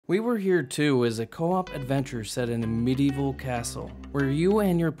We Were Here Too is a co-op adventure set in a medieval castle, where you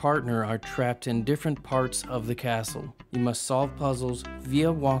and your partner are trapped in different parts of the castle. You must solve puzzles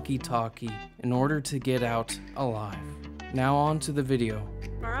via walkie-talkie in order to get out alive. Now on to the video.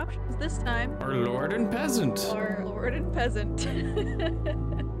 Our options this time Our lord and peasant. are lord and peasant.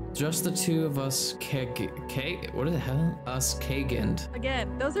 Just the two of us what the hell? Us Kaganed.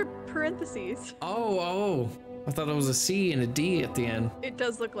 Again, those are parentheses. Oh. I thought it was a C and a D at the end. It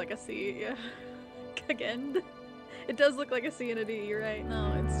does look like a C, yeah. Again. It does look like a C and a D, you're right.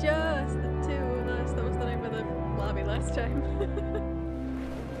 No, it's just the two of us. That was the name of the lobby last time.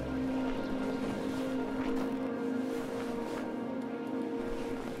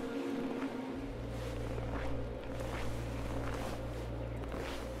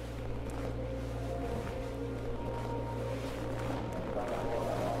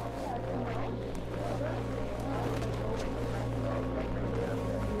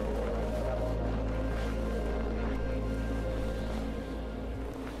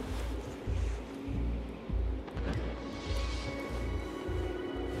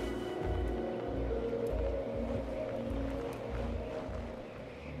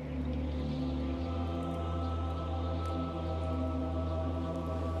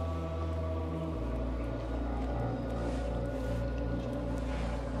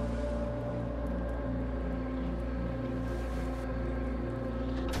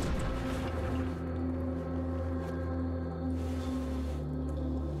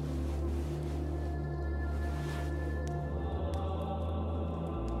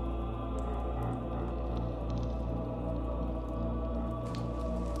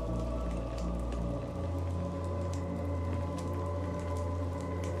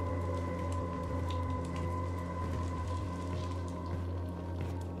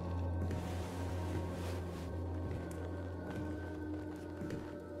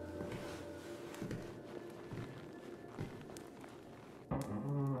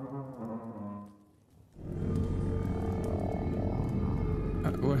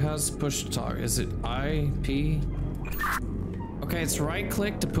 How's push to talk? Is it I, P? Okay, it's right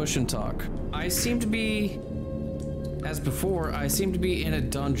click to push and talk. I seem to be, as before, I seem to be in a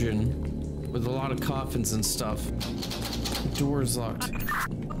dungeon with a lot of coffins and stuff. The door's locked.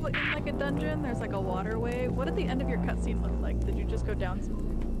 Oh, in like a dungeon, there's like a waterway. What did the end of your cutscene look like? Did you just go down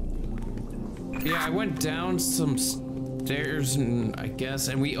some... Yeah, I went down some stairs, and I guess,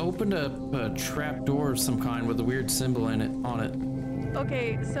 and we opened up a trap door of some kind with a weird symbol in it, on it.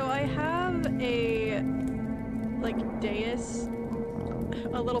 Okay, so I have a, like, dais,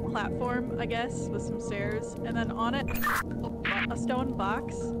 a little platform, I guess, with some stairs, and then on it, a stone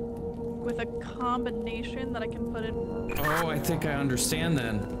box with a combination that I can put in. Oh, I think I understand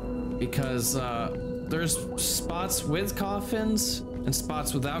then, because there's spots with coffins and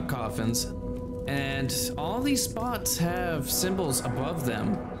spots without coffins, and all these spots have symbols above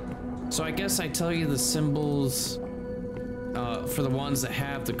them. So I guess I tell you the symbols for the ones that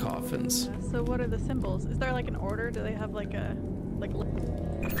have the coffins. So what are the symbols? Is there like an order? Do they have like a,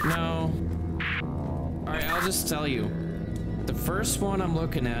 No. Alright, I'll just tell you. The first one I'm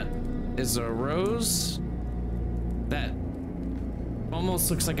looking at is a rose that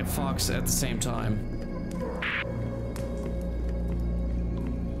almost looks like a fox at the same time.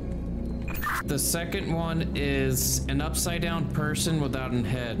 The second one is an upside down person without a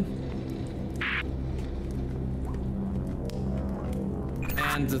head.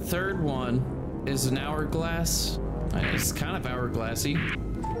 And the third one is an hourglass. It's kind of hourglassy.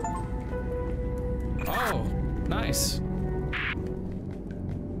 Oh, nice.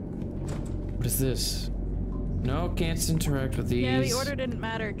 What is this? No, can't interact with these. Yeah, the order didn't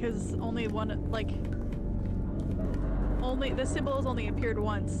matter because only one, like, the symbol has only appeared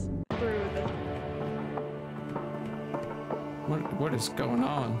once through the... What is going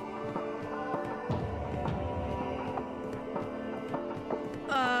on?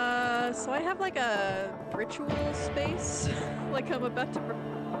 So I have like a ritual space, like I'm about to...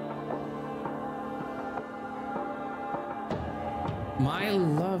 My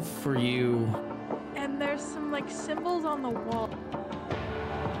love for you. And there's some like symbols on the wall.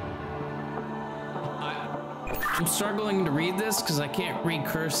 I'm struggling to read this because I can't read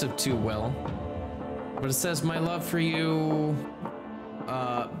cursive too well. But it says, my love for you,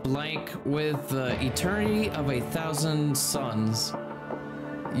 blank with the eternity of 1,000 suns.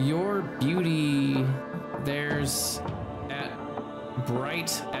 Your beauty, there's at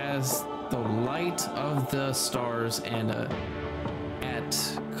bright as the light of the stars and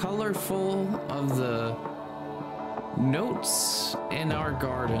at colorful of the notes in our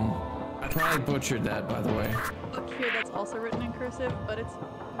garden. I probably butchered that, by the way. Look here, that's also written in cursive, but it's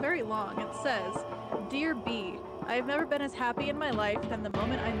very long. It says, "Dear B, I have never been as happy in my life than the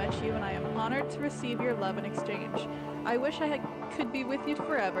moment I met you, and I am honored to receive your love in exchange. I wish could be with you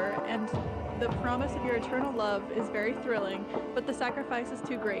forever, and the promise of your eternal love is very thrilling, but the sacrifice is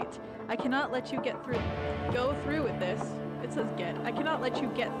too great. I cannot let you go through with this." It says get. "I cannot let you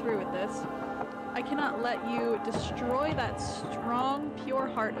get through with this. I cannot let you destroy that strong, pure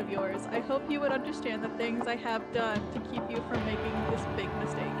heart of yours. I hope you would understand the things I have done to keep you from making this big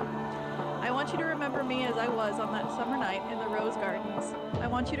mistake. I want you to remember me as I was on that summer night in the rose gardens. I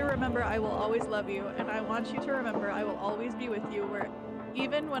want you to remember I will always love you, and I want you to remember I will always be with you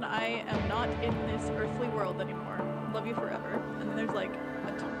even when I am not in this earthly world anymore. Love you forever." And then there's like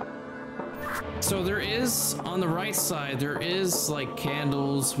a ton. So there is, on the right side, there is like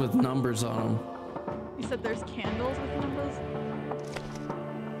candles with numbers on them. You said there's candles with numbers?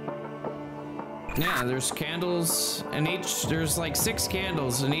 Yeah, there's candles, and there's like 6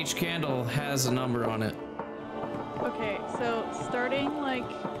 candles, and each candle has a number on it. Okay, so starting like...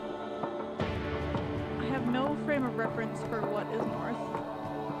 I have no frame of reference for what is north.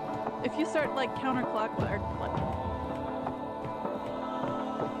 If you start like counterclockwise,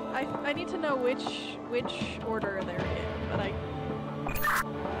 I need to know which order they're in, but I...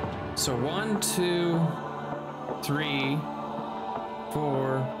 So 1, 2, 3,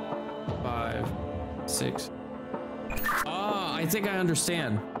 4, 5, 6. Ah, I think I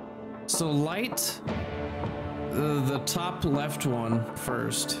understand. So light the top left one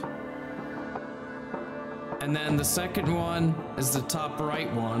first. And then the second one is the top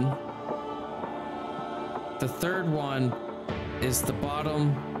right one. The third one is the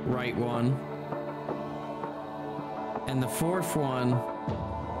bottom right one. And the fourth one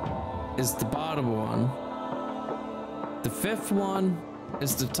is the bottom one. The fifth one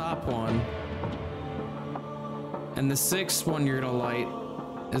is the top one. And the sixth one you're gonna light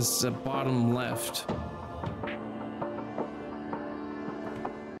is the bottom left.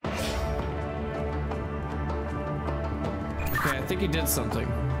 Okay, I think he did something.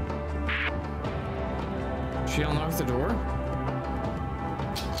 She unlocked the door?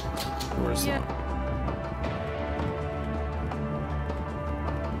 Door's locked.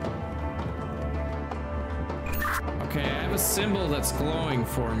 Okay, I have a symbol that's glowing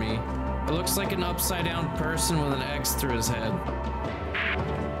for me. It looks like an upside down person with an X through his head.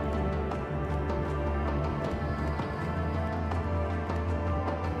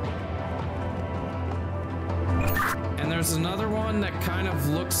 And there's another one that kind of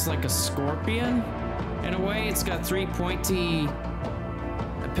looks like a scorpion. In a way, it's got 3 pointy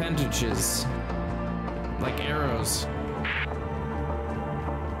appendages, like arrows.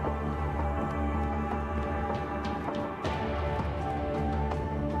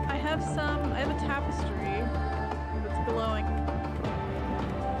 I have a tapestry that's glowing,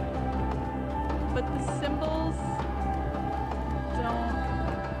 but the symbols don't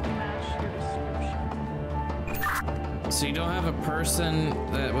match your description. So you don't have a person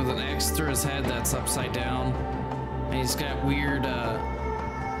that with an X through his head that's upside down, and he's got weird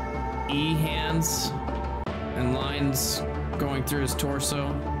E hands and lines going through his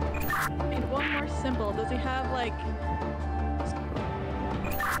torso. I need one more symbol. Does he have like...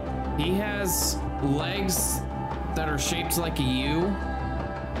 He has legs that are shaped like a U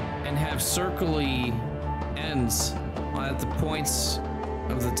and have circly ends at the points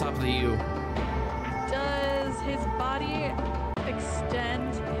of the top of the U. Does his body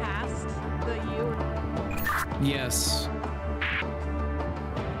extend past the U? Yes.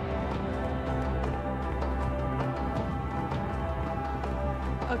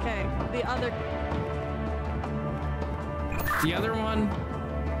 Okay, the other one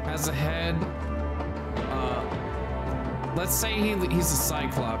has a head. Let's say he's a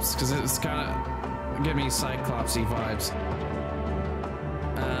Cyclops, because it's kind of giving me Cyclopsy vibes.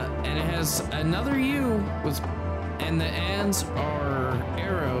 And it has another U with, and the ends are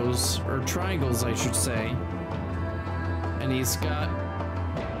arrows or triangles, I should say. And he's got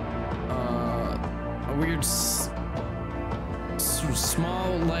a weird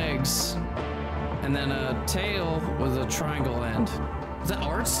small legs, and then a tail with a triangle end. The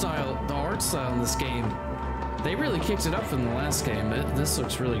art style in this game, they really kicked it up from the last game. This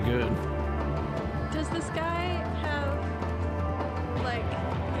looks really good. Does this guy have like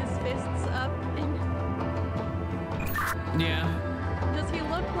his fists up? Yeah. Does he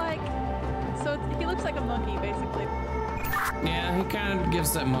look like? So he looks like a monkey, basically. Yeah, he kind of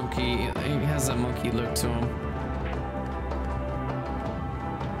gives that monkey. He has that monkey look to him.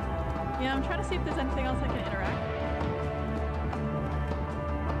 Yeah, I'm trying to see if there's anything else I can interact.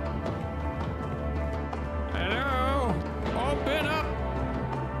 Hello? Open up!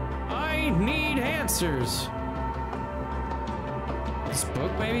 need answers. This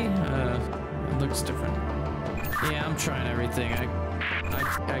book, maybe? It looks different. Yeah, I'm trying everything.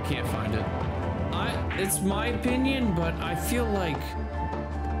 I can't find it. It's my opinion, but I feel like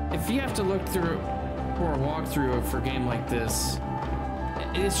if you have to look through for a walkthrough for a game like this,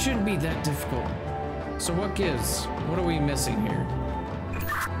 it shouldn't be that difficult. So what gives? What are we missing here?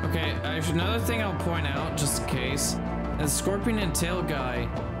 Okay, another thing I'll point out, just in case, the scorpion and tail guy,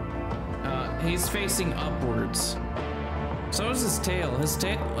 he's facing upwards. So is his tail. His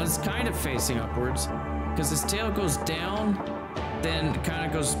tail is kind of facing upwards, because his tail goes down, then kind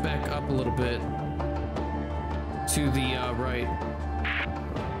of goes back up a little bit to the right.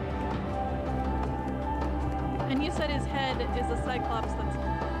 And you said his head is a cyclops that's...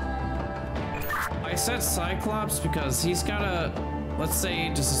 I said cyclops because he's got a, let's say,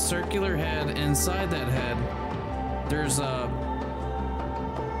 just a circular head. Inside that head, there's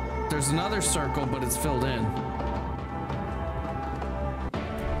another circle, but it's filled in.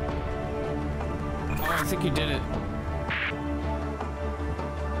 Oh, I think you did it.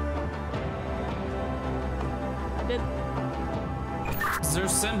 I did.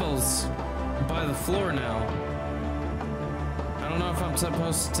 There's symbols by the floor now. I don't know if I'm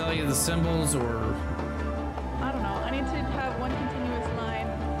supposed to tell you the symbols or... I don't know. I need to have one continuous line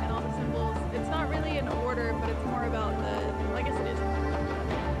and all the symbols. It's not really in order, but it's more about the... I guess it is.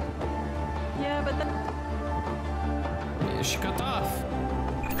 Yeah, but then... Yeah, she cut off.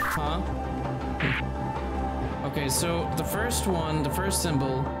 Huh? Okay, so the first one, the first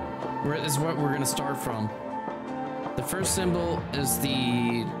symbol is what we're gonna start from. The first symbol is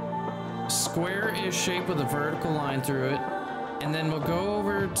the square-ish shape with a vertical line through it. And then we'll go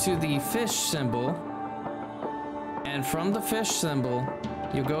over to the fish symbol. And from the fish symbol,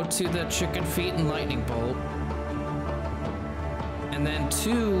 you'll go to the chicken feet and lightning bolt. And then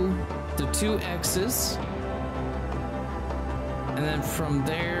the two X's. And then from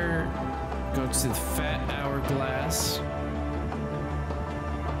there, go to the fat hourglass.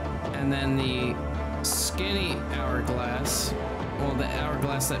 And then the skinny hourglass. Well, the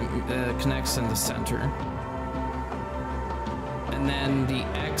hourglass that connects in the center. And then the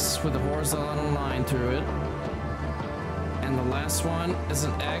X with a horizontal line through it. And the last one is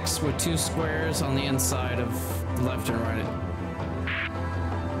an X with two squares on the inside of left and right.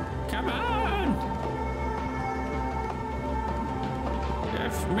 Come on!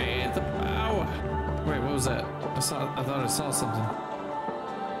 Give me the power. Wait, what was that? I thought I saw something.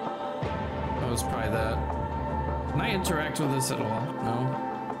 That was probably that. Can I interact with this at all? No?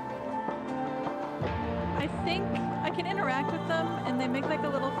 I think I can interact with them, and they make like a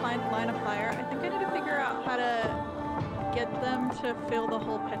little fine line of fire. I think I need to figure out how to get them to fill the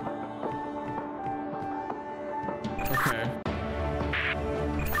whole pit. Okay.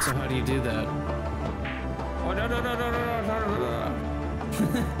 So how do you do that? Oh, no, no, no, no, no, no, no, no.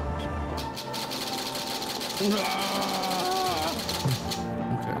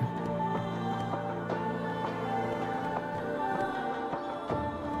 Okay.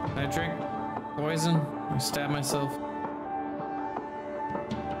 Can I drink poison? I stab myself.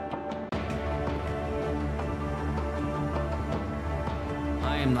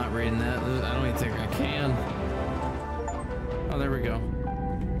 I am not reading that. I don't even think I can. Oh, there we go.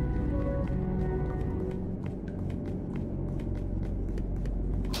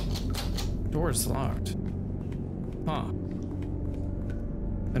 Door's locked. Huh.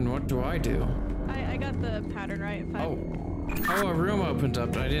 And what do I do? I got the pattern right. Oh, a room opened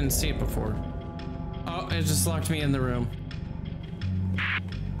up, but I didn't see it before. Oh, it just locked me in the room.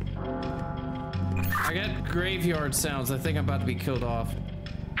 I got graveyard sounds. I think I'm about to be killed off.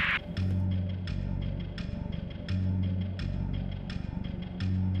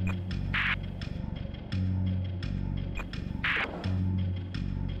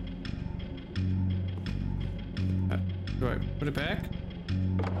 Do I put it back?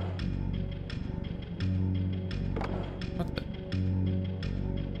 What the?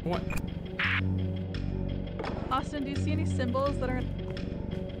 What? Austin, do you see any symbols that are...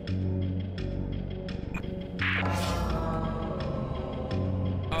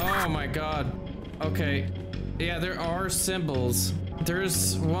 Oh my god. Okay. Yeah, there are symbols.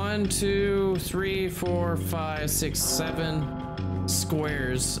 There's 1, 2, 3, 4, 5, 6, 7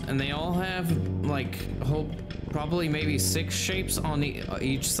 squares, and they all have like probably maybe 6 shapes on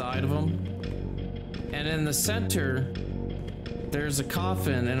each side of them. And in the center, there's a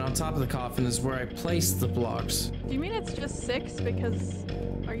coffin, and on top of the coffin is where I place the blocks. Do you mean it's just 6? Because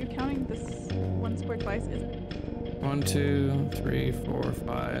are you counting this one square twice? Is it? 1, 2, 3, 4,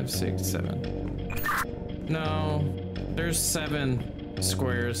 5, 6, 7. No, there's 7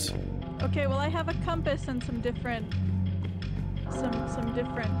 squares. Okay, well I have a compass and some different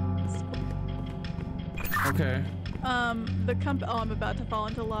Okay. The oh, I'm about to fall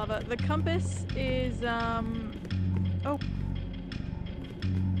into lava. The compass is oh. Are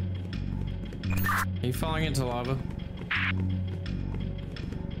you falling into lava?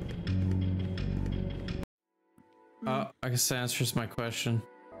 I guess that answers my question.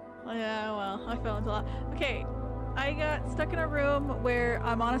 Yeah, well, I fell into lava. Okay, I got stuck in a room where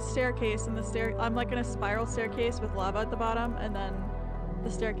I'm on a staircase and I'm like in a spiral staircase with lava at the bottom, and then the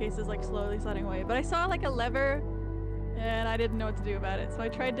staircase is like slowly sliding away. But I saw like a lever and I didn't know what to do about it. So I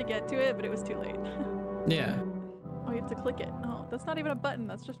tried to get to it, but it was too late. Yeah. Oh, you have to click it. Oh, that's not even a button.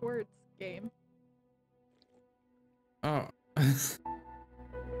 That's just words. Game. Oh.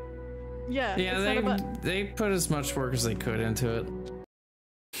 Yeah. Yeah, they put as much work as they could into it.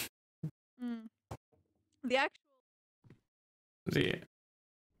 The actual. Yeah.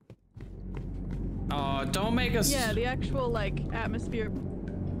 Oh, don't make us. Yeah, the actual like atmosphere.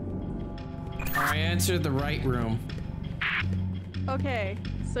 I entered the right room. Okay,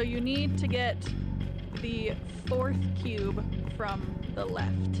 so you need to get the 4th cube from the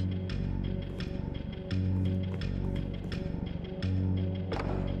left.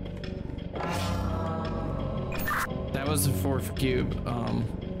 That was the 4th cube.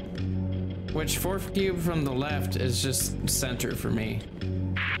 Which 4th cube from the left is just center for me.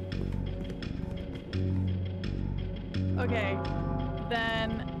 Okay,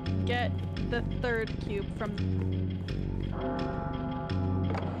 then get the 3rd cube from.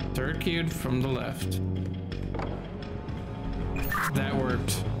 3rd cube from the left. That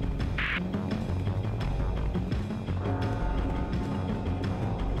worked.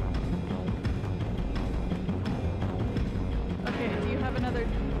 Okay, do you have another?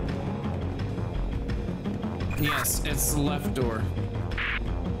 Yes, it's the left door.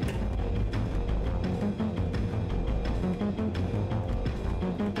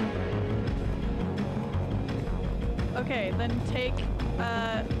 Okay, then take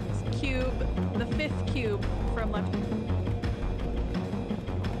cube, the 5th cube from left.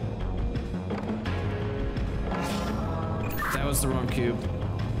 That was the wrong cube.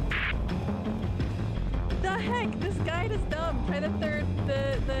 The heck? This guide is dumb. Try the 3rd,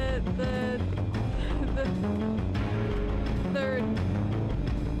 the 3rd.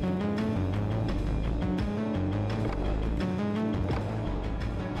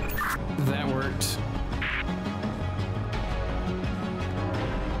 That worked.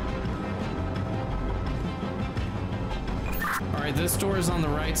 Alright, this door is on the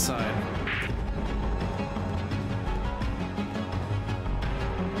right side.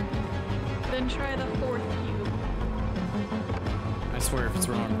 Then try the 4th cube. I swear if it's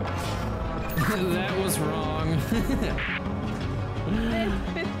wrong. That was wrong.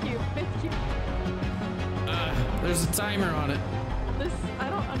 5th cube, 5th cube. There's a timer on it. I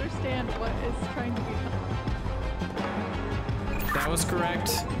don't understand what is trying to be done. That was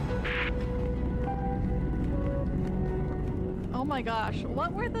correct. Oh my gosh,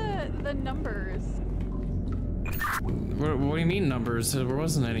 what were the numbers? What do you mean numbers? There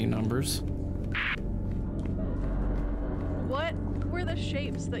wasn't any numbers. What were the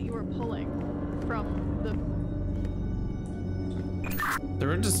shapes that you were pulling from the... They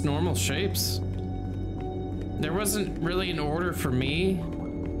were just normal shapes. There wasn't really an order for me.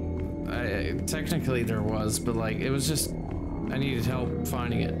 Technically there was, but like, it was just, I needed help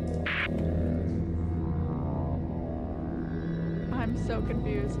finding it. I'm so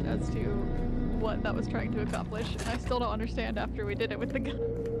confused as to what that was trying to accomplish, and I still don't understand after we did it with the gun.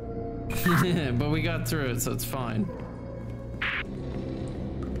 But we got through it, so it's fine.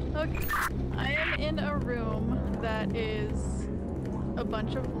 Okay, I am in a room that is a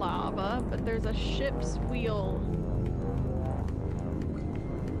bunch of lava, but there's a ship's wheel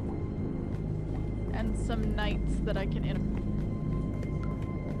and some knights that I can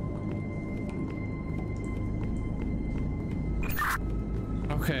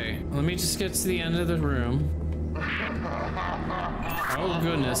Okay, let me just get to the end of the room. Oh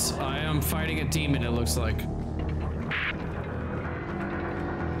goodness, I am fighting a demon, it looks like.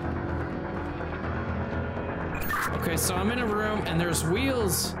 Okay, so I'm in a room and there's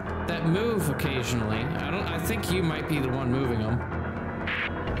wheels that move occasionally. I think you might be the one moving them.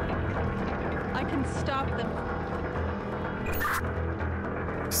 I can stop them.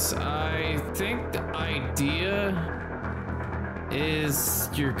 So I think the idea is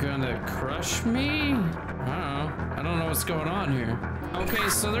you're gonna crush me? I don't know what's going on here. Okay,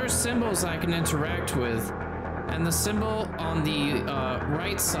 so there's symbols I can interact with. And the symbol on the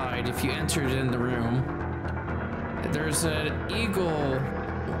right side, if you entered in the room, there's an eagle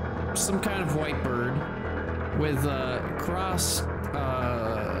some kind of white bird with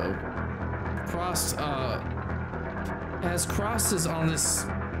has crosses on this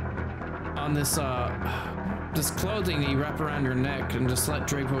this clothing that you wrap around your neck and just let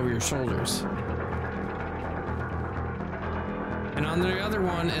drape over your shoulders. And on the other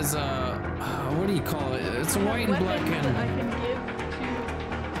one is what do you call it? It's a white and black animal. I can give to.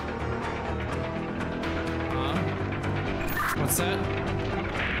 What's that?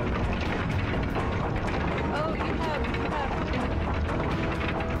 Oh, you have.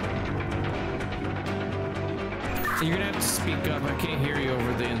 You're gonna have to speak up. I can't hear you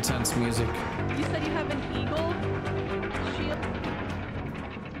over the intense music. You said you have an eagle shield.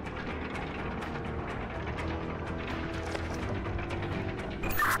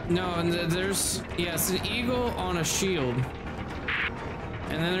 No, and there's, yeah, it's an eagle on a shield.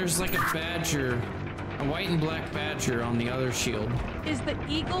 And then there's like a badger, a white and black badger on the other shield. Is the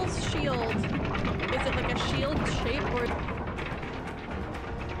eagle's shield, is it like a shield shape or?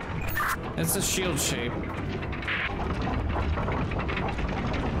 It's a shield shape.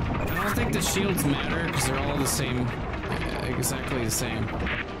 I don't think the shields matter because they're all the same, exactly the same.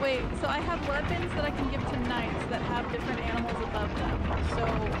 Wait, so I have weapons that I can give to knights that have different animals above them. So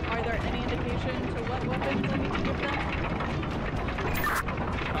are there any indication to what weapons I need to give them?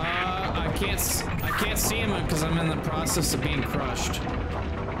 I can't see him because I'm in the process of being crushed.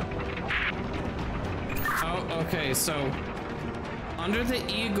 Oh, okay, so under the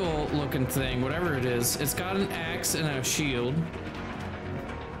eagle looking thing, whatever it is, it's got an axe and a shield.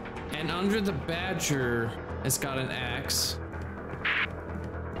 And under the badger, it's got an axe.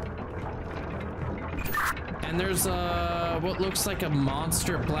 And there's what looks like a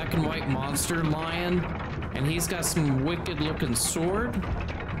monster, black and white monster lion, and he's got some wicked looking sword.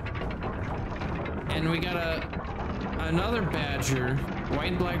 And we got another badger, white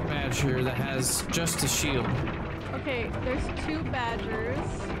and black badger, that has just a shield. Okay, there's two badgers.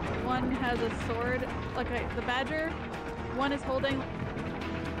 One has a sword. Okay, the badger, one is holding.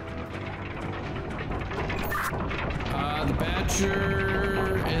 The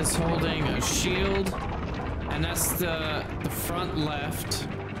badger is holding a shield, and that's the front left.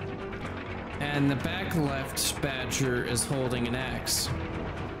 And the back left badger is holding an axe.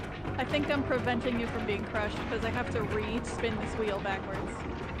 I think I'm preventing you from being crushed because I have to re-spin this wheel backwards.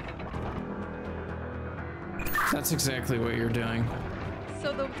 That's exactly what you're doing.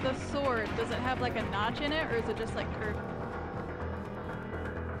 So the sword, does it have like a notch in it or is it just like curved?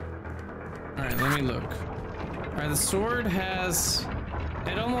 Alright, let me look. Alright, the sword has...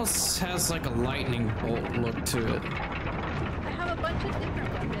 It almost has like a lightning bolt look to it. I have a bunch of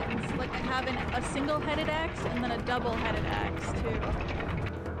different weapons. Like I have a single-headed axe and then a double-headed axe too.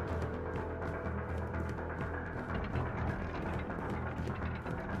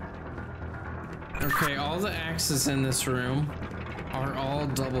 Okay, all the axes in this room are all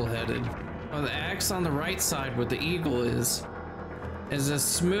double-headed. Well, the axe on the right side where the eagle is a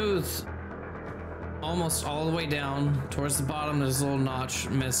smooth, almost all the way down towards the bottom. There's a little notch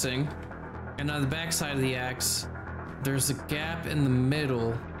missing, and on the back side of the axe there's a gap in the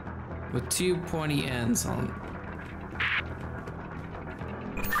middle with two pointy ends on it.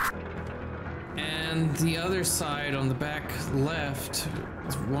 And the other side on the back left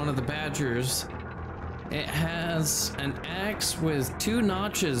is one of the badgers. It has an axe with two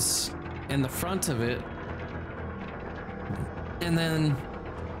notches in the front of it, and then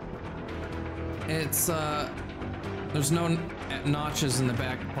it's there's no notches in the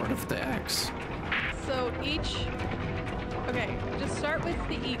back part of the axe. So okay, just start with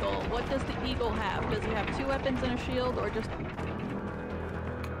the eagle. What does the eagle have? Does he have two weapons and a shield or just...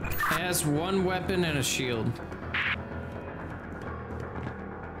 It has one weapon and a shield.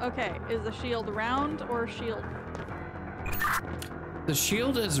 Okay, is the shield round or shield? The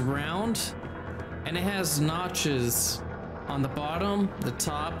shield is round, and it has notches on the bottom, the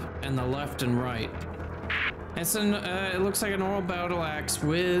top, and the left and right. It's it looks like a normal battle axe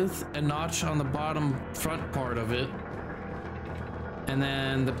with a notch on the bottom front part of it, and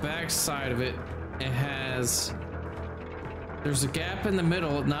then the back side of it, there's a gap in the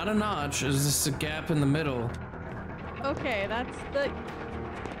middle, not a notch, it's just a gap in the middle. Okay, that's the...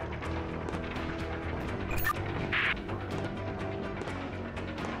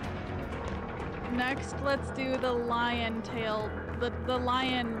 Next, let's do the lion tail, the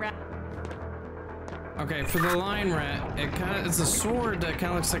lion rat. Okay, for the lion rat, it's a sword that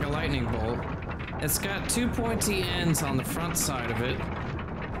kind of looks like a lightning bolt. It's got two pointy ends on the front side of it,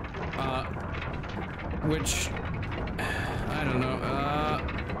 which I don't know.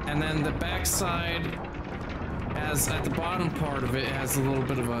 And then the back side has, at the bottom part of it, has a little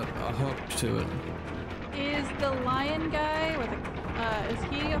bit of a hook to it. Is the lion guy with a, is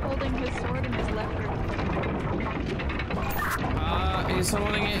he holding his sword in his left or? He's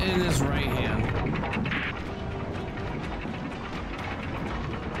holding it in his right hand.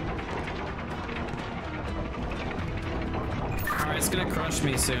 Alright, it's gonna crush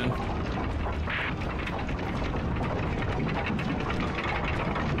me soon.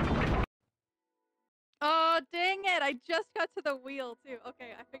 Oh, dang it! I just got to the wheel, too.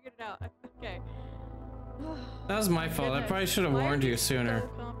 Okay, I figured it out. Okay. That was my fault. Goodness. I probably should have Why warned is you it sooner. so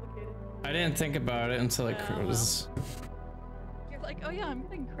complicated? I didn't think about it until it Yeah, was... You're like, oh yeah, I'm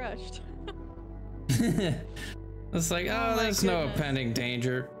getting crushed. It's like, Oh oh, my there's no goodness. impending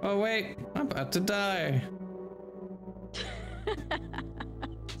danger. Oh wait, I'm about to die.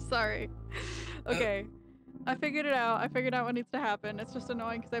 Sorry. Okay. I figured it out. I figured out what needs to happen. It's just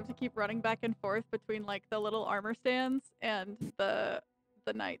annoying because I have to keep running back and forth between like the little armor stands and the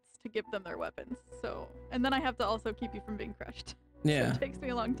knights to give them their weapons. So, and then I have to also keep you from being crushed. Yeah. So it takes me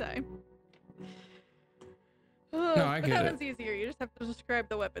a long time. No, I but get that it. one's easier. You just have to describe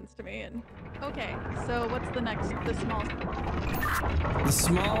the weapons to me and okay. So what's the next? The smallest. The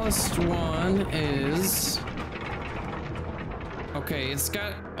smallest one is... Okay, it's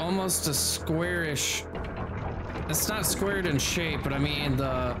got almost a squarish... It's not squared in shape, but I mean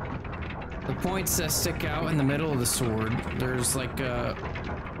the points that stick out in the middle of the sword. There's like a...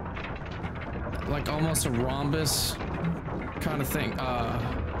 like almost a rhombus kind of thing.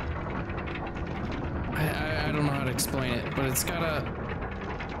 I don't know how to explain it, but it's got a...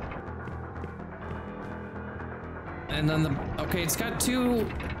 And then the... Okay, it's got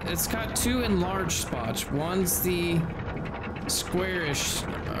two enlarged spots. One's the squarish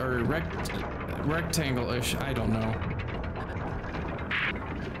or rectangle-ish, I don't know.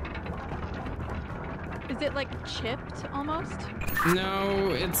 Is it like chipped almost?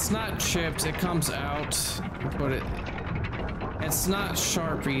 No, it's not chipped. It comes out, but it's not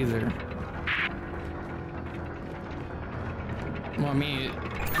sharp either. Well, I mean,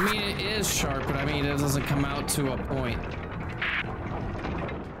 it is sharp, but I mean, it doesn't come out to a point.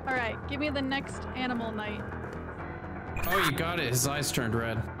 All right, give me the next animal knight. Oh, you got it. His eyes turned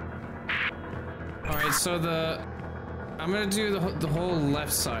red. All right, so I'm gonna do the whole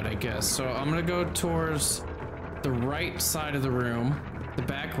left side, I guess. So I'm gonna go towards the right side of the room, the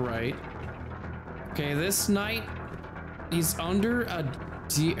back right. Okay, this knight, he's under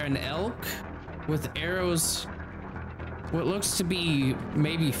an elk with arrows. What looks to be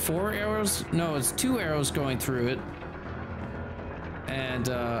maybe 4 arrows? No, it's 2 arrows going through it. And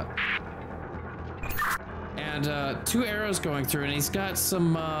 2 arrows going through, and he's got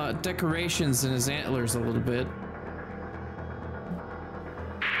some decorations in his antlers a little bit.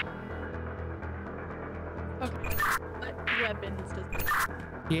 Okay. What weapons does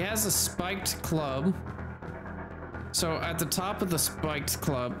He has a spiked club. So at the top of the spiked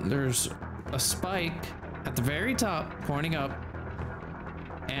club, there's a spike at the very top pointing up,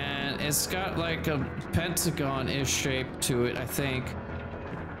 and it's got like a pentagon-ish shape to it, I think.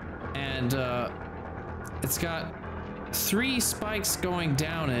 And it's got 3 spikes going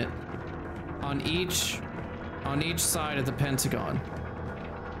down it on each side of the pentagon.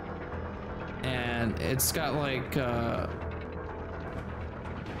 And it's got like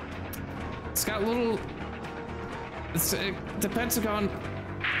it's got little the pentagon.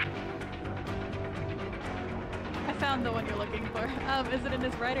 I found the one you're looking for. Is it in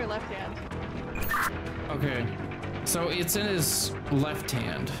his right or left hand? Okay, so it's in his left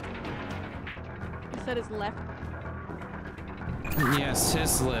hand. You said his left. Yes,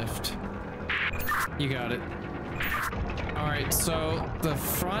 his left. You got it. All right, so the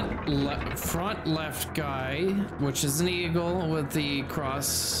front left guy, which is an eagle with the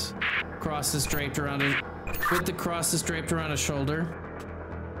crosses draped around it, with the crosses draped around his shoulder.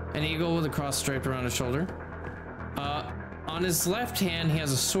 An eagle with a cross draped around his shoulder. On his left hand, he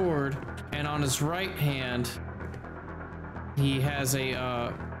has a sword, and on his right hand, he has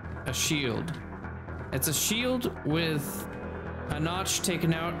a shield. It's a shield with a notch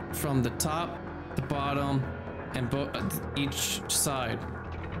taken out from the top, the bottom, and each side.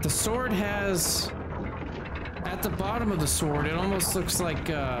 The sword has, at the bottom of the sword, it almost looks like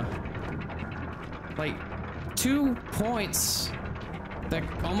 2 points that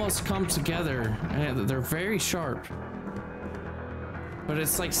almost come together, and they're very sharp. But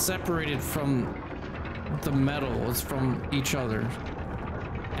it's like separated from the metal, it's from each other.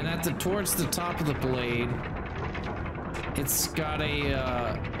 And towards the top of the blade, it's got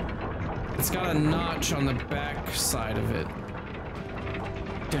a notch on the back side of it.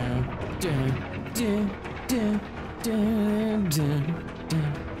 Okay,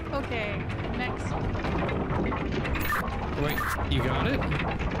 next. Wait, you got it?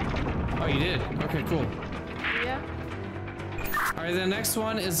 Oh, you did. Okay, cool. Yeah. All right, the next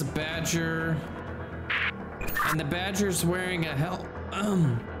one is a badger, and the badger's wearing a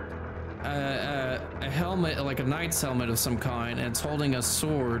helmet, like a knight's helmet of some kind, and it's holding a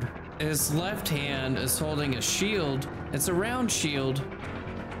sword. His left hand is holding a shield. It's a round shield,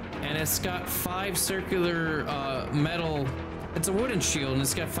 and it's got 5 circular metal. It's a wooden shield, and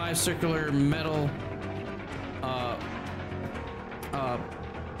it's got 5 circular metal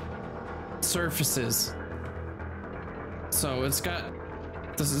surfaces. So it's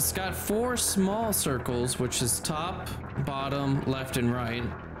got 4 small circles, which is top, bottom, left, and right.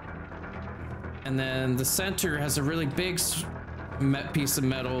 And then the center has a really big piece of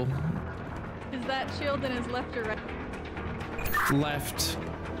metal. Is that shield in his left or right? Left.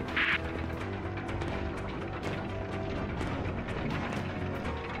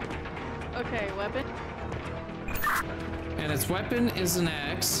 Okay, weapon. And its weapon is an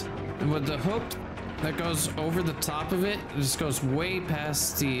axe, and with the hook that goes over the top of it, it just goes way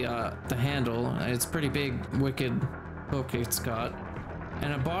past the handle. It's pretty big, wicked hook it's got.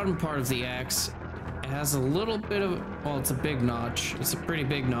 And the bottom part of the axe, it has a little bit of, well, it's a big notch. It's a pretty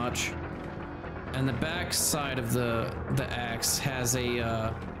big notch. And the back side of the axe has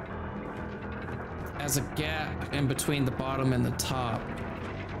a gap in between the bottom and the top.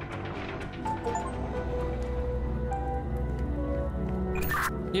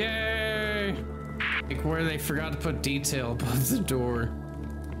 Yay! Like where they forgot to put detail above the door.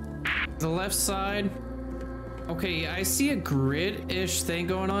 The left side. Okay, I see a grid-ish thing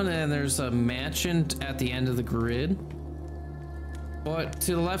going on, and there's a mansion at the end of the grid. But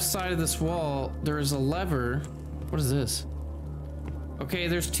to the left side of this wall, there is a lever. What is this? Okay,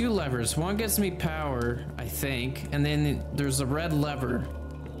 there's 2 levers. One gives me power, I think, and then there's a red lever.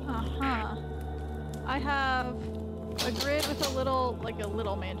 Uh-huh. I have a grid with a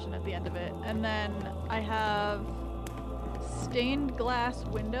little mansion at the end of it, and then I have stained glass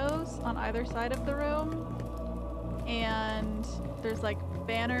windows on either side of the room, and there's like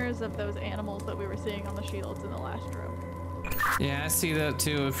banners of those animals that we were seeing on the shields in the last room. Yeah, I see that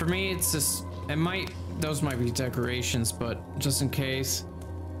too. For me, it's just, those might be decorations, but just in case.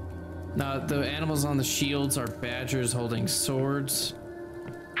 Now, the animals on the shields are badgers holding swords.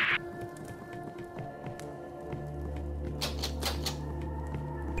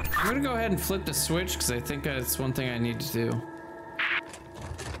 I'm gonna go ahead and flip the switch because I think that's one thing I need to do.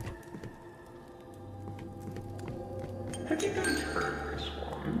 Have you guys heard this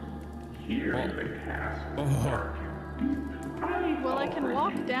one? Here in the castle. Well, I can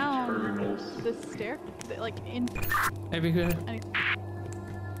walk down the stair, like in. Maybe good.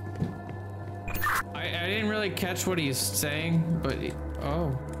 I didn't really catch what he's saying, but oh,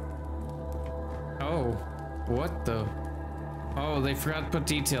 what the? Oh, they forgot to put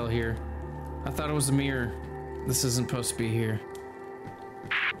detail here. I thought it was a mirror. This isn't supposed to be here.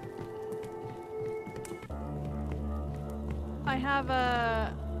 I have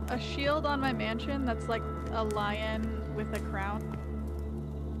a shield on my mansion that's like a lion with a crown.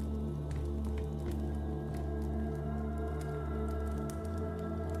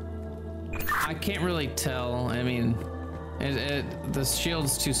 I can't really tell. I mean, the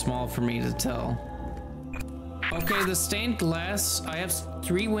shield's too small for me to tell. Okay, the stained glass, I have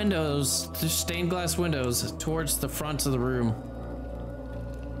 3 windows, stained glass windows towards the front of the room.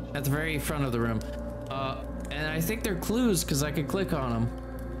 At the very front of the room. And I think they're clues because I could click on them.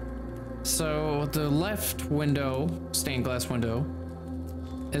 So the left window, stained glass window,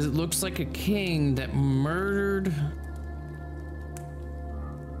 it looks like a king that murdered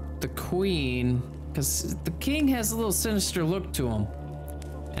the queen, because the king has a little sinister look to him.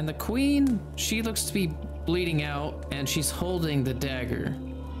 And the queen, she looks to be bleeding out, and she's holding the dagger.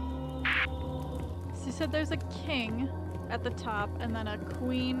 So you said there's a king at the top, and then a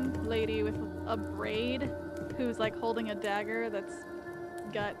queen lady with a braid who's like holding a dagger that's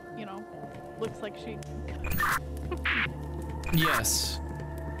got, you know, looks like she... Yes.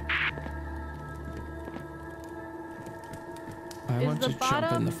 I want Is to the jump in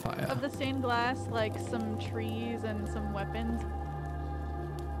bottom the fire. of the stained glass like some trees and some weapons?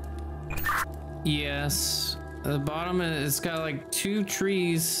 Yes. The bottom, it's got like 2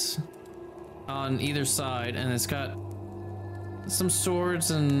 trees on either side, and it's got some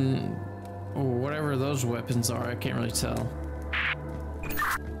swords and whatever those weapons are. I can't really tell.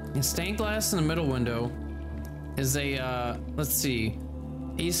 And stained glass in the middle window is a, let's see.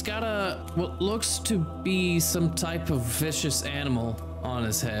 He's got what looks to be some type of vicious animal on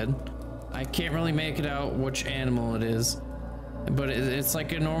his head. I can't really make it out which animal it is, but it's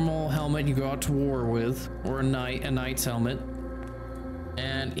like a normal helmet you go out to war with, or a knight's helmet.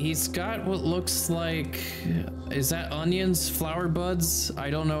 And he's got what looks like, is that onions, flower buds? I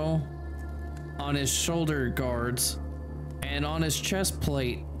don't know. On his shoulder guards, and on his chest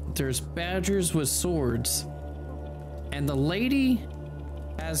plate, there's badgers with swords. And the lady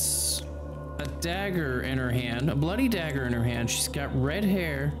has a dagger in her hand, a bloody dagger in her hand. She's got red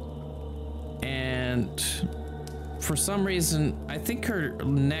hair, and for some reason, I think her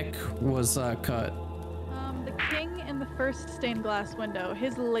neck was cut. The king in the first stained glass window,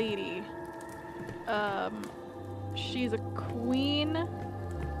 his lady, she's a queen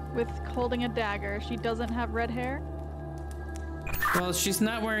with holding a dagger. She doesn't have red hair. Well, she's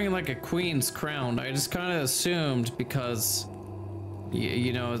not wearing like a queen's crown. I just kind of assumed because,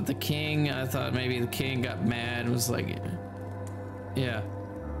 you know, the king, I thought maybe the king got mad and was like, yeah.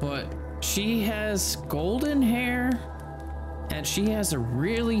 But she has golden hair and she has a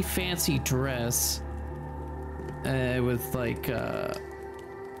really fancy dress with like the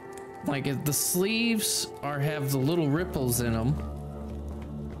sleeves have the little ripples in them,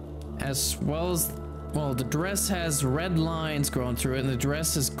 as well as, well, the dress has red lines going through it, and the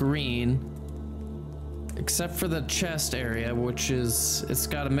dress is green, except for the chest area, which is, it's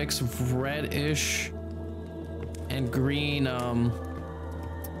got a mix of reddish and green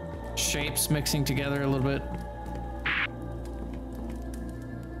shapes mixing together a little bit.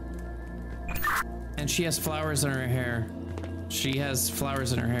 And she has flowers in her hair. She has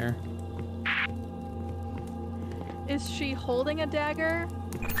flowers in her hair. Is she holding a dagger?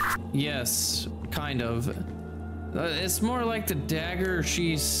 Yes, kind of. It's more like the dagger,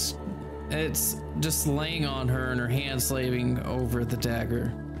 it's just laying on her and her hand slaving over the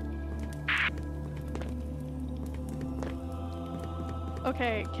dagger.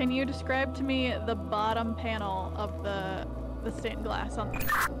 Okay, can you describe to me the bottom panel of the stained glass on?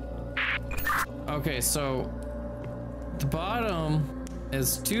 Okay, so the bottom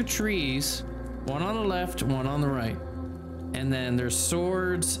is two trees, one on the left, one on the right. And then there's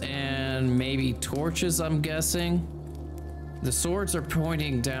swords and maybe torches, I'm guessing. The swords are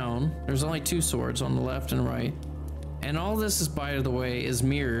pointing down. There's only two swords on the left and right. And all this is, by the way, is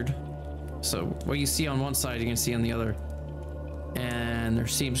mirrored. So what you see on one side, you can see on the other. And there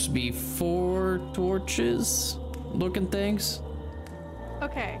seems to be 4 torches looking things.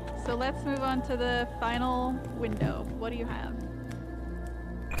 Okay, so let's move on to the final window. What do you have?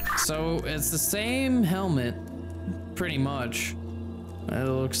 So it's the same helmet, pretty much. It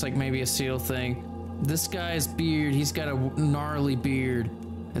looks like maybe a seal thing. This guy's beard, he's got a gnarly beard.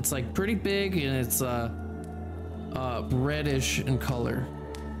 It's like pretty big, and it's reddish in color.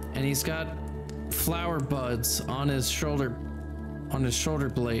 And he's got flower buds on his shoulder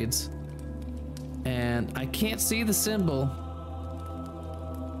blades. And I can't see the symbol,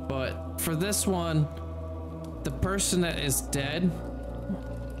 but for this one, the person that is dead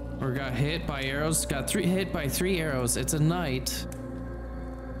or got hit by arrows, hit by 3 arrows. It's a knight,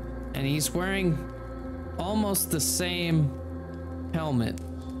 and he's wearing almost the same helmet.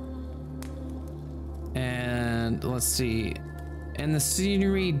 And let's see, and the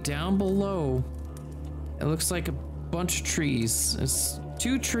scenery down below, it looks like a bunch of trees. It's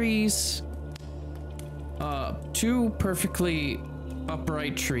 2 trees, 2 perfectly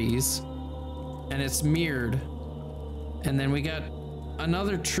upright trees, and it's mirrored. And then we got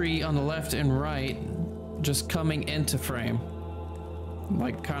another tree on the left and right just coming into frame,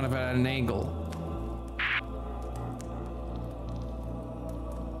 like kind of at an angle.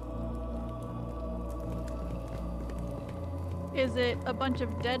 Is it a bunch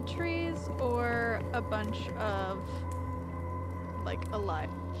of dead trees or a bunch of like alive?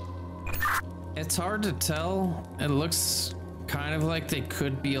 It's hard to tell. It looks kind of like they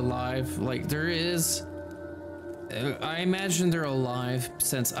could be alive. Like there is, I imagine they're alive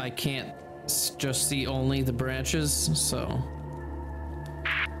since I can't just see only the branches, so.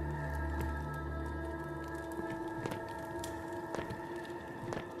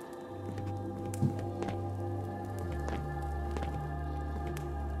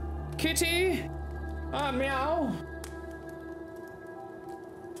 Kitty! Meow!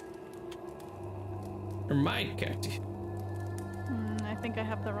 Or my cat. I think I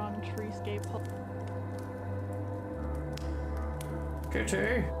have the wrong treescape.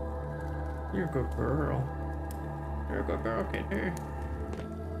 Kitty! You're a good girl. You're a good girl, Kitty.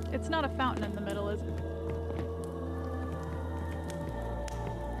 It's not a fountain in the middle, is it?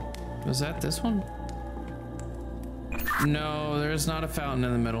 Was that this one? No, there's not a fountain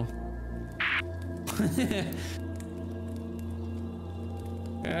in the middle.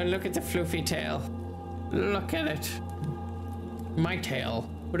 Look at the floofy tail. Look at it. My tail.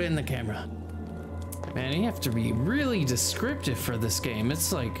 Put it in the camera. Man, you have to be really descriptive for this game.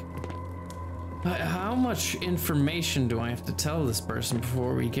 It's like, how much information do I have to tell this person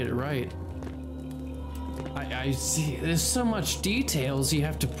before we get it right? I see, there's so much details you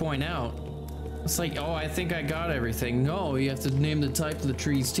have to point out. It's like, oh, I think I got everything. No, you have to name the type of the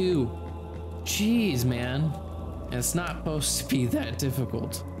trees too. Jeez, man. And it's not supposed to be that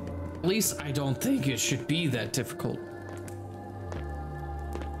difficult. At least I don't think it should be that difficult.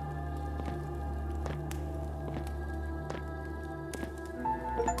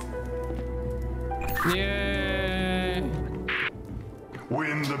 Yay!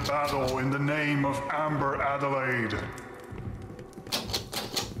 Win the battle in the name of Amber Adelaide.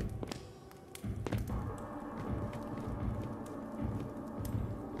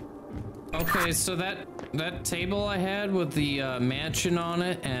 Okay, so that table I had with the mansion on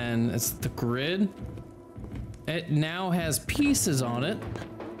it and it's the grid, it now has pieces on it,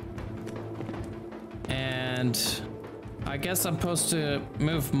 and I guess I'm supposed to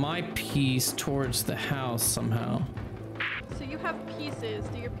move my piece towards the house somehow. So you have pieces.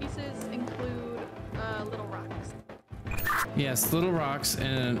 Do your pieces include little rocks? Yes, little rocks,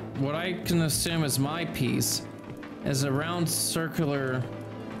 and what I can assume is my piece is a round circular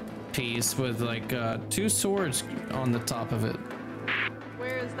piece with like 2 swords on the top of it.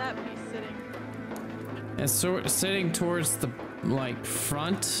 Where is that piece sitting? It's sitting towards the like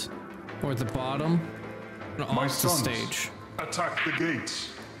front or the bottom My off the sons, stage. attack the gates.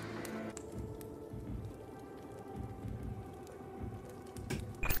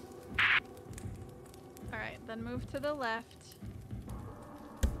 All right, then move to the left.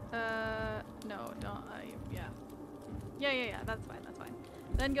 No, don't. Yeah. That's fine. That's fine.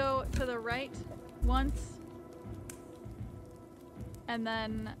 Then go to the right once, and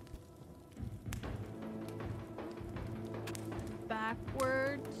then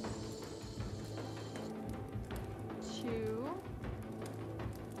backwards 2,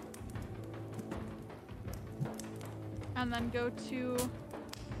 and then go to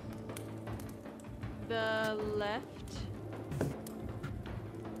the left.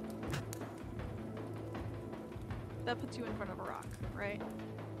 That puts you in front of a rock, right?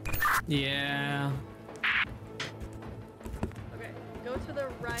 Yeah. Okay, go to the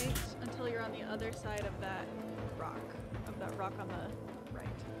right until you're on the other side of that rock on the right.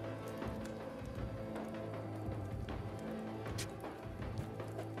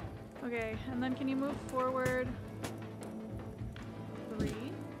 Okay, and then can you move forward 3?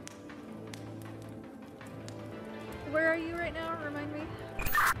 Where are you right now? Remind me.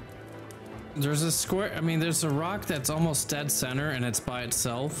 There's a square, I mean, there's a rock that's almost dead center and it's by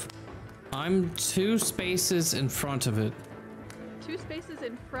itself. I'm 2 spaces in front of it. 2 spaces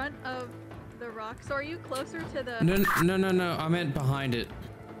in front of the rock. So are you closer to the... No, I meant behind it.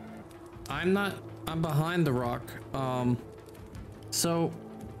 I'm behind the rock. So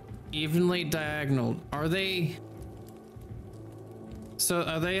evenly diagonal. Are they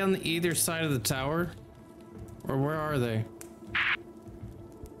on either side of the tower? Or where are they?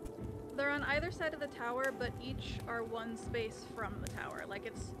 They're on either side of the tower, but each are 1 space from the tower. Like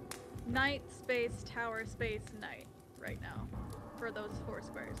it's night space, tower space, night right now for those 4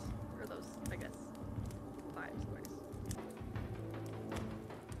 squares. Or those, I guess, 5 squares.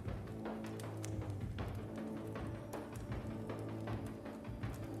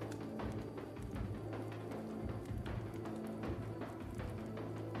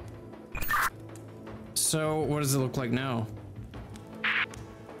 So what does it look like now?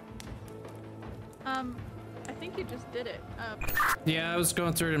 I think you just did it. Yeah, I was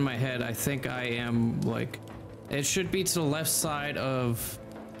going through it in my head. I think I am like, it should be to the left side of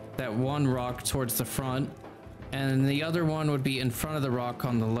that one rock towards the front, and the other one would be in front of the rock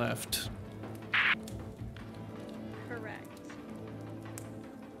on the left. Correct.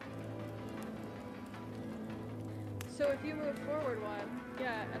 So if you move forward 1,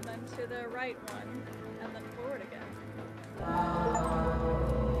 yeah, and then to the right 1, and then forward again.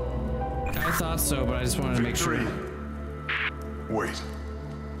 I thought so, but I just wanted to make sure. Wait,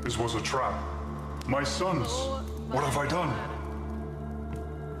 this was a trap. My sons, what have I done?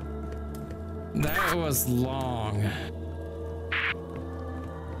 That was long.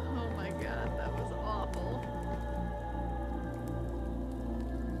 Oh my god, that was awful.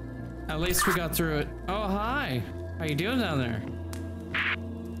 At least we got through it. Oh, hi. How you doing down there?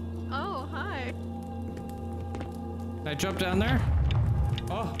 Oh, hi. Did I jump down there?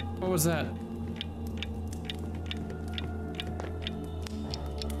 Oh, what was that?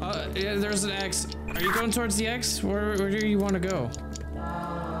 Yeah, there's an X. Are you going towards the X? Where do you want to go?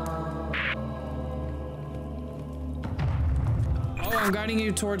 I'm guiding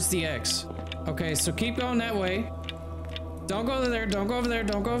you towards the X. Okay, so keep going that way. Don't go there, don't go over there,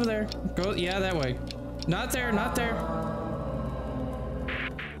 don't go over there. Go, yeah, that way. Not there, not there.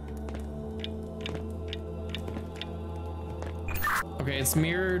 Okay, it's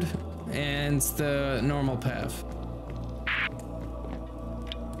mirrored, and it's the normal path.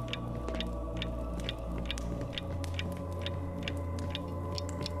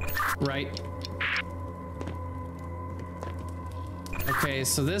 Right. Okay,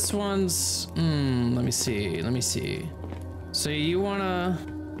 so this one's, let me see. So you wanna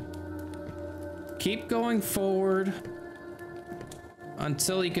keep going forward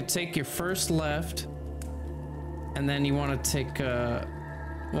until you could take your first left, and then you wanna take,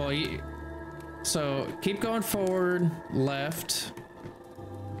 so keep going forward, left,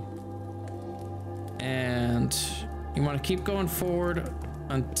 and you wanna keep going forward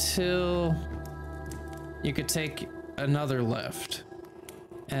until you could take another left.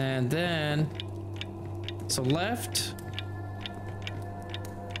 And then, so left,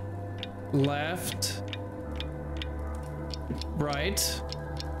 left, right,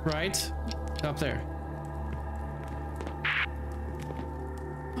 right, up there.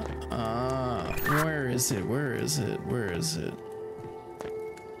 Where is it? Where is it? Where is it?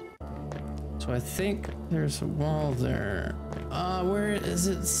 So I think there's a wall there. Where is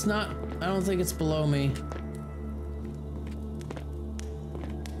it? It's not, I don't think it's below me.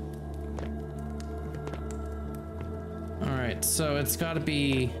 Alright, so it's gotta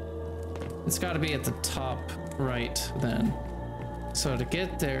be at the top right then. So to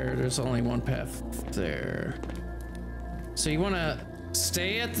get there, there's only one path there. So you wanna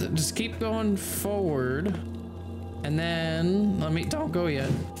stay at the, just keep going forward, and then, don't go yet.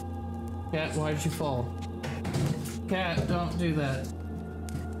 Cat, why did you fall? Cat, don't do that.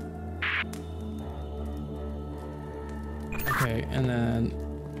 Okay, and then,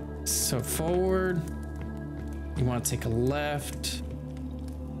 so forward, you want to take a left,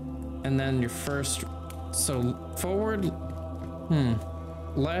 and then your first, so forward,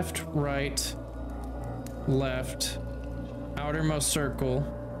 left, right, left, outermost circle,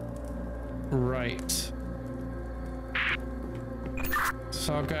 right.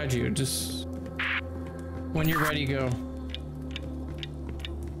 So I'll guide you, just when you're ready, go.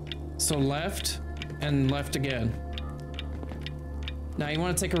 So left and left again. Now you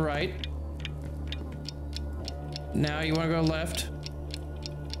want to take a right. Now you want to go left.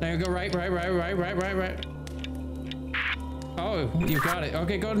 Now you go right, right, right, right, right, right, right. Oh, you got it.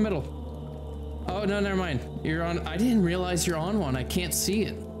 Okay, go to the middle. Oh, no, never mind. You're on, I didn't realize you're on one. I can't see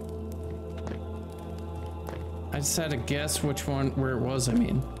it. I just had to guess which one, where it was, I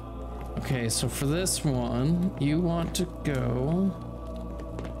mean. Okay, so for this one, you want to go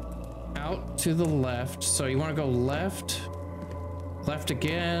out to the left. So you want to go left, left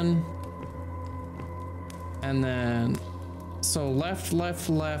again, and then, so left, left,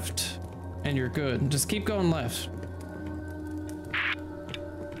 left, and you're good. Just keep going left.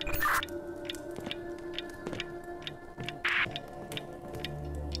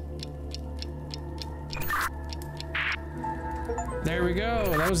 There we go,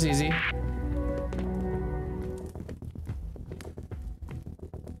 that was easy.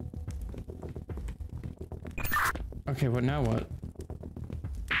 Okay, but now what?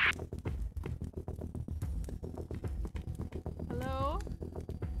 Hello?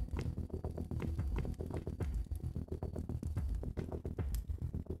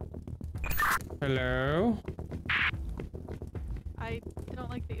 Hello? I don't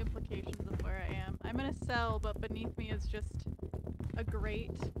like the implications of where I am. I'm in a cell, but beneath me is just a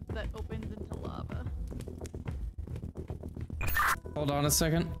grate that opens into lava. Hold on a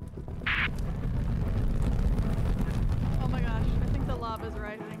second. Oh my gosh, I think the lava's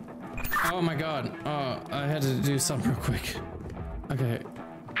rising. Oh my god. Oh, I had to do something real quick. Okay.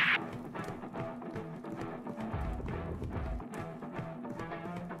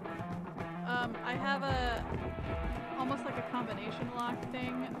 I have a almost like a combination lock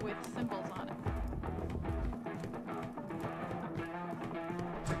thing with symbols on it.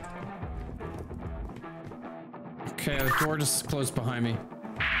 Okay, the door just closed behind me.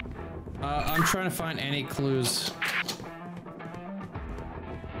 I'm trying to find any clues.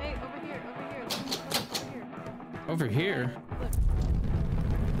 Hey, over here, Over here? Look.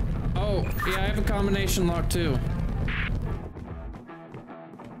 Oh, yeah, I have a combination lock too.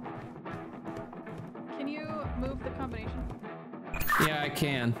 Can you move the combination? Yeah, I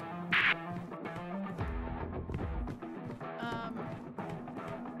can.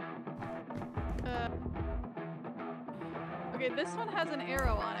 Okay, this one has an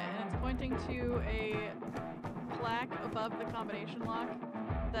arrow on it, and it's pointing to a plaque above the combination lock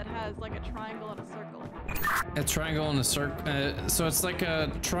that has like a triangle and a circle. A triangle and a circle. So it's like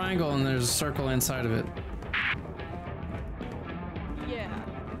a triangle and there's a circle inside of it. Yeah.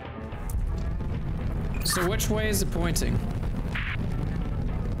 So which way is it pointing?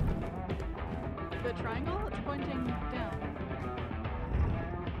 The triangle? It's pointing down.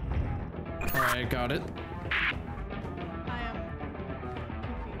 Alright, got it. I am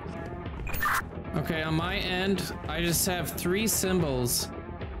confused. Okay, on my end, I just have 3 symbols.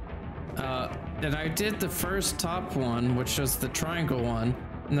 And I did the first top one, which was the triangle one,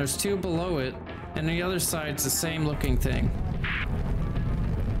 and there's 2 below it, and the other side's the same looking thing.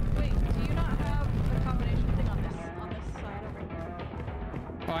 Wait, do you not have the combination thing on this side over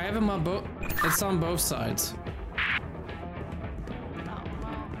here? Oh, I have them on both. It's on both sides. Oh,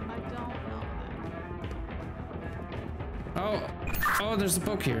 well, I don't know then. Oh, there's a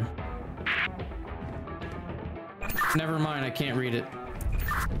book here. Never mind, I can't read it.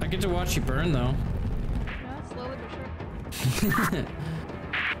 I get to watch you burn though. Yeah, slowly but sure.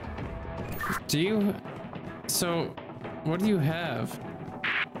 Do you? So, what do you have?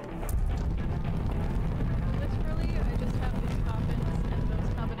 Literally, I just have these coffins and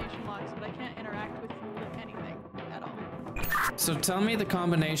those combination locks, but I can't interact with anything at all. So tell me the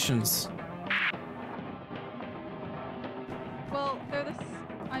combinations. Well,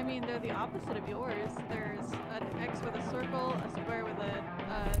 they're the opposite of yours. There's an X with a circle, a square with a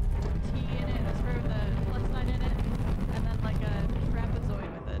T in it, a square with a plus sign in it, and then like a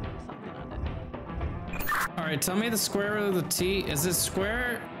trapezoid with a something on it. Alright, tell me the square of the T. Is it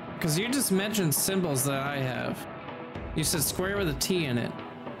square? Because you just mentioned symbols that I have. You said square with a T in it.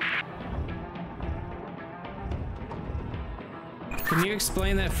 Can you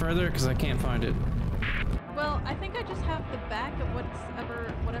explain that further? Because I can't find it. Well, I think I just have the back of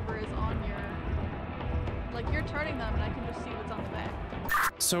whatever is on your... Like, you're charting them, and I can just see what's on the back.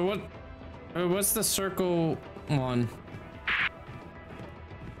 So what's the circle one?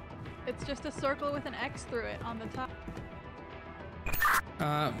 It's just a circle with an X through it on the top.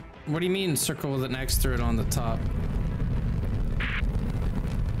 What do you mean circle with an X through it on the top?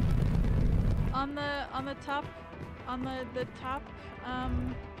 On the top,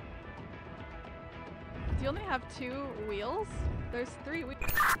 do you only have 2 wheels? There's 3 wheels.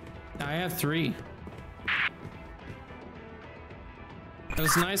 I have 3. It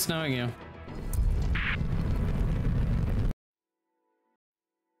was nice knowing you.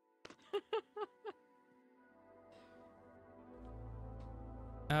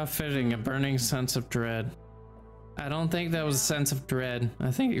 How fitting, a burning sense of dread. I don't think that was a sense of dread.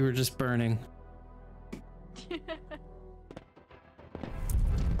 I think you were just burning.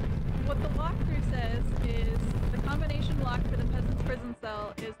 What the walkthrough says is the combination lock for the peasant's prison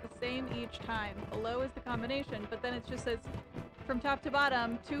cell is the same each time. Below is the combination, but then it just says from top to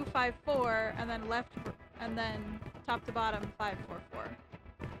bottom 254, and then left, and then top to bottom 544.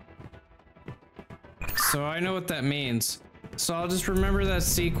 So I know what that means. So I'll just remember that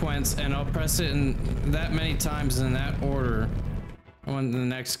sequence and I'll press it in that many times in that order when the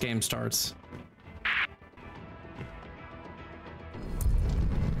next game starts.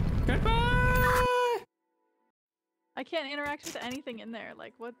 Goodbye! I can't interact with anything in there.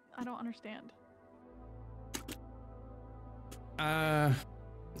 Like, what? I don't understand. I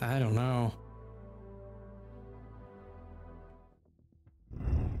don't know.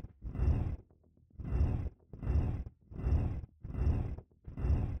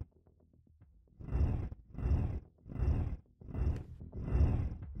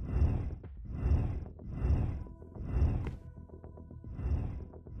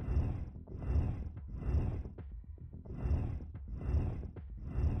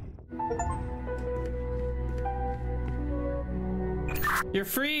 You're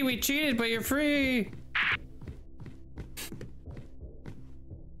free! We cheated, but you're free!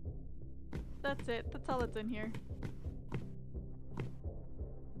 That's it. That's all that's in here.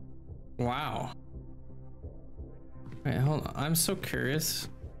 Wow. Wait, hold on. I'm so curious.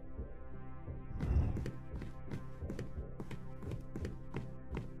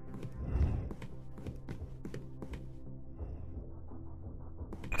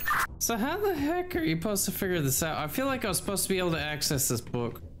 So how the heck are you supposed to figure this out? I feel like I was supposed to be able to access this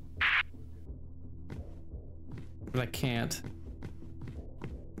book. But I can't.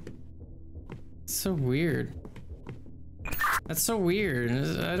 It's so weird. That's so weird.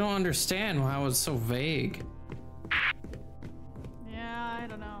 I don't understand how it's so vague. Yeah, I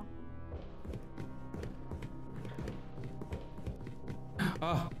don't know.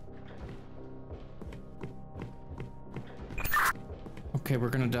 Oh. Okay, we're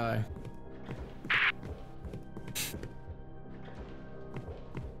gonna die.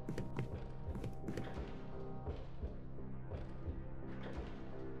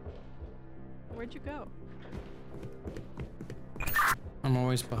 Where'd you go? I'm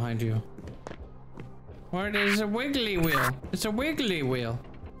always behind you. What is a wiggly wheel? It's a wiggly wheel.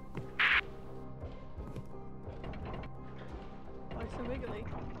 Why so wiggly?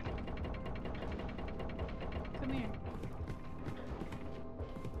 Come here.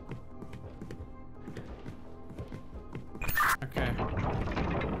 Okay.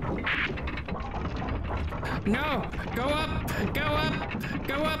 No! Go up! Go up!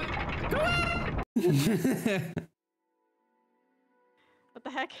 Go up! Go up! What the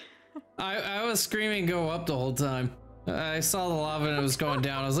heck? I was screaming go up the whole time. I saw the lava and it was going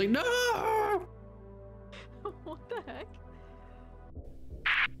down. I was like, no! What the heck?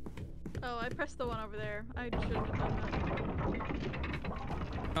 Oh, I pressed the one over there. I shouldn't have done that.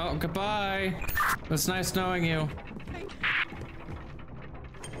 Oh, goodbye. It was nice knowing you.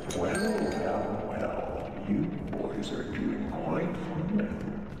 Well, you boys are doing quite fine.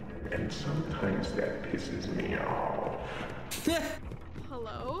 And sometimes that pisses me off.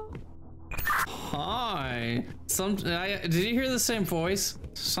 Hello? Hi. Did you hear the same voice?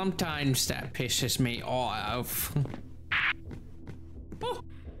 Sometimes that pisses me off. Oh.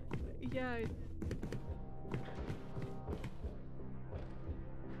 Yeah.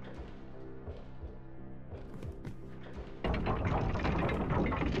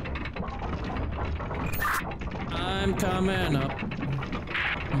 I'm coming up.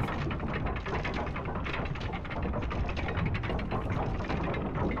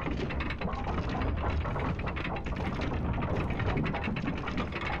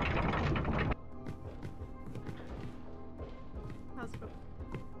 How's it going?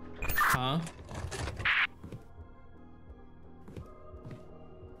 Huh?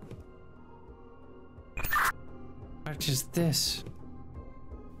 What is this?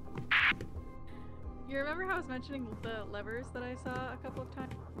 You remember how I was mentioning the levers that I saw a couple of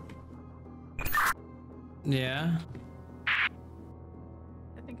times? Yeah.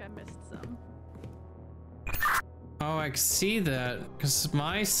 I think I missed some. Oh, I can see that. Because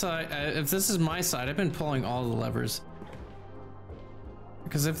my side, if this is my side, I've been pulling all the levers.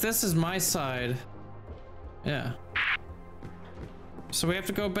 Because if this is my side, yeah. So we have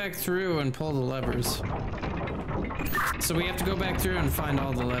to go back through and pull the levers. So we have to go back through and find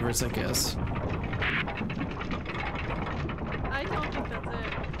all the levers, I guess. I don't think that's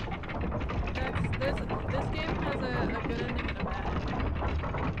it. This game has a good ending and a bad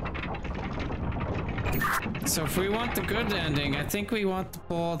ending. So if we want the good ending, I think we want to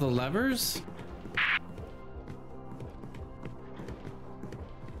pull all the levers.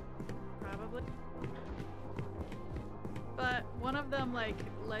 Probably. But one of them like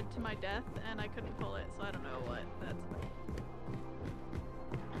led to my death and I couldn't pull it, so I don't know what that's about.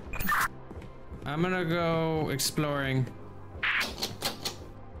 I'm gonna go exploring.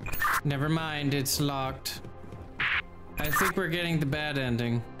 Never mind, it's locked. I think we're getting the bad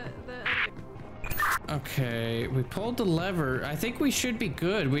ending. Okay, we pulled the lever. I think we should be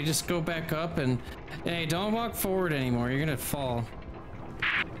good. We just go back up and... Hey, don't walk forward anymore. You're gonna fall.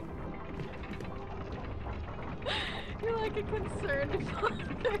 You're like a concerned father.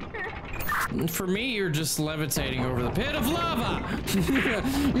 For me, you're just levitating over the pit of lava!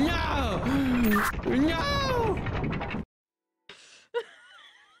 No! No!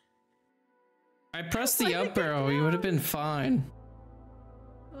 I pressed the up arrow. You would have been fine.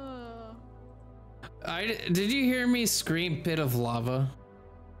 Did you hear me scream pit of lava?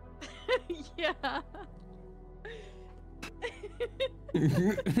 Yeah.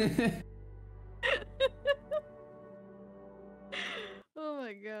 Oh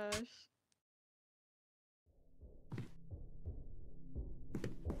my gosh.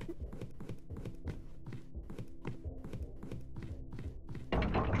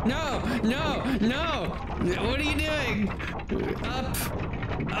 No! No! No! What are you doing? Up!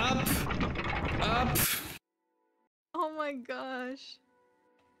 Up! Up! Oh my gosh.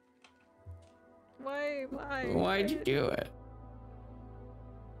 Why? Why'd you do it?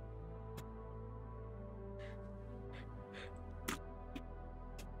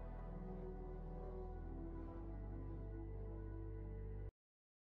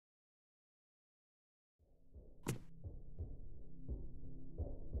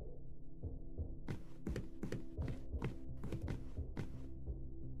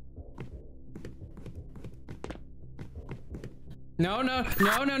 No, no,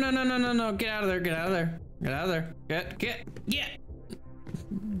 no, no, no, no, no, no, no, get out of there, get out of there, get out of there, get.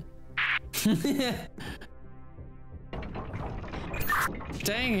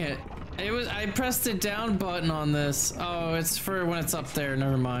 Dang it. I pressed the down button on this. Oh, it's for when it's up there,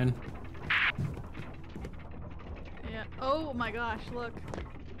 never mind. Yeah. Oh my gosh, look.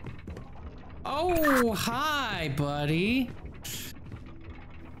 Oh, hi, buddy.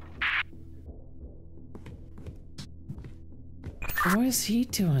 What is he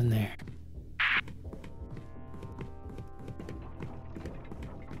doing there?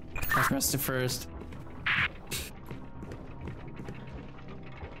 I pressed it first.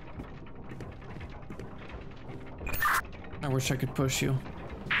 I wish I could push you.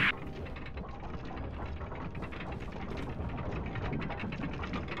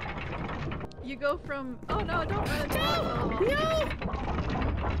 You go from, oh no, don't run. No!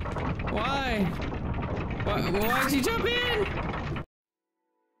 Why? Why'd you jump in?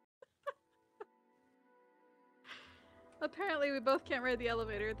 Apparently we both can't ride the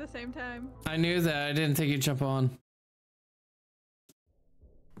elevator at the same time. I knew that. I didn't think you'd jump on.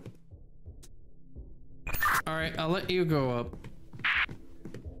 Alright, I'll let you go up.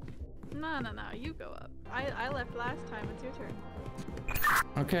 No, you go up. I left last time, it's your turn.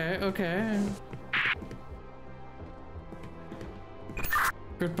 Okay, okay.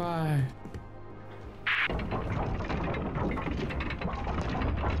 Goodbye.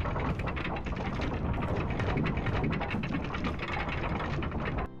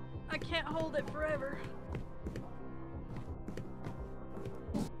 I can't hold it forever.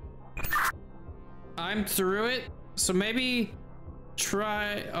 I'm through it, so maybe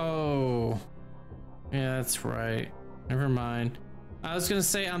try. Oh, yeah, that's right. Never mind. I was gonna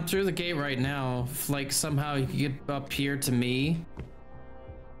say I'm through the gate right now. If, like, somehow you could get up here to me.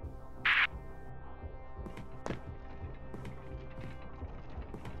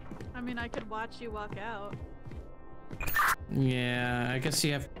 I mean, I could watch you walk out. Yeah, I guess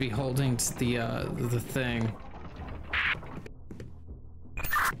you have to be holding to the thing.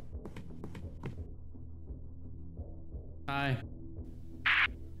 Hi.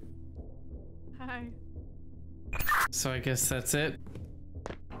 Hi. So I guess that's it.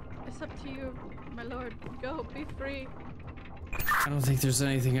 It's up to you, my lord. Go, be free. I don't think there's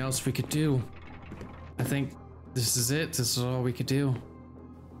anything else we could do. I think this is it. This is all we could do.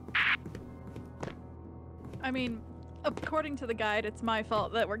 I mean, according to the guide, it's my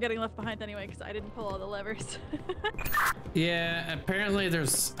fault that we're getting left behind anyway because I didn't pull all the levers. Yeah, apparently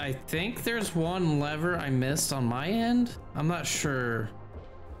I think there's one lever I missed on my end. I'm not sure.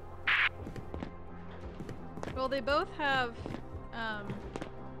 Well, they both have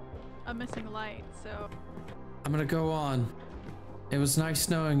a missing light, so I'm gonna go on. It was nice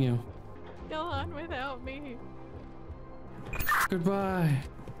knowing you. go on without me. Goodbye.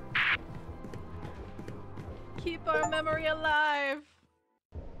 Keep our memory alive.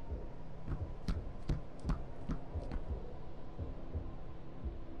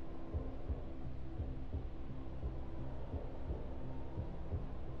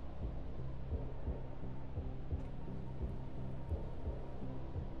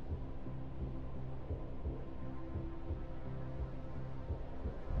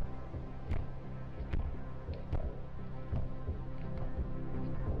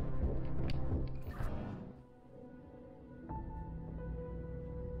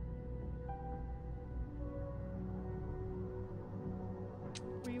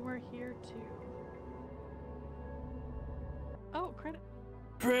 We were here too. Oh, credit.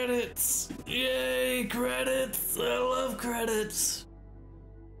 Credits! Yay, credits! I love credits!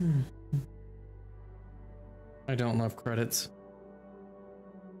 I don't love credits.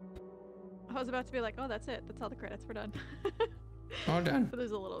 I was about to be like, oh, that's it. That's all the credits. We're done. All done. But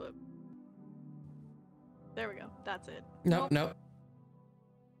there's a little bit. There we go. That's it. Nope, nope.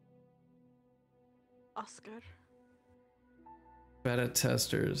 Oscar. Beta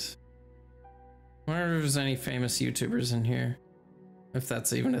testers. I wonder if there's any famous YouTubers in here. If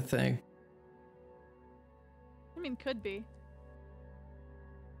that's even a thing. I mean, could be.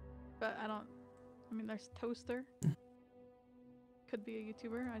 But I don't. I mean, there's Toaster. Could be a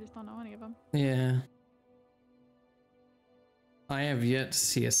YouTuber. I just don't know any of them. Yeah. I have yet to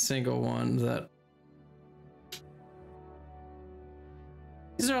see a single one that.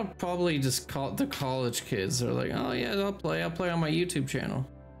 These are probably just the college kids. They're like, oh yeah, I'll play on my YouTube channel.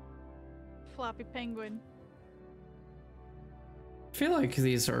 Floppy Penguin. I feel like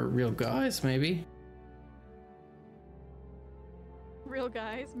these are real guys, maybe. Real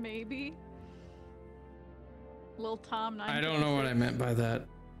guys, maybe. Lil Tom 9. I don't know what I meant by that.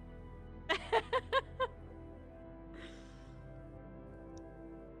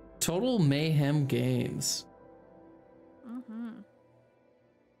 Total Mayhem Games. Mm-hmm.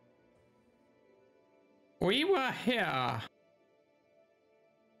 We were here.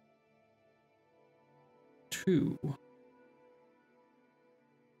 2.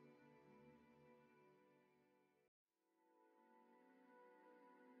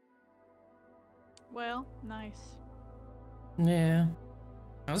 Well, nice. Yeah.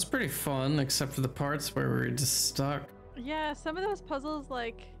 That was pretty fun, except for the parts where we were just stuck. Yeah, some of those puzzles,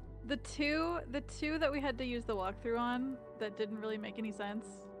 like the two that we had to use the walkthrough on that didn't really make any sense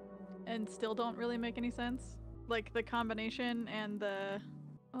and still don't really make any sense. Like the combination and the,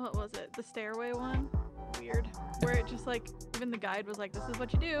 what was it? The stairway one? Weird. Where it just like, even the guide was like, this is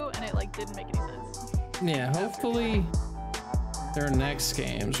what you do, and it like didn't make any sense. Yeah, hopefully their next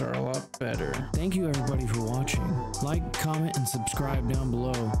games are a lot better. Thank you everybody for watching. Like, comment, and subscribe down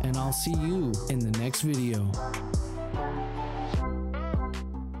below, and I'll see you in the next video.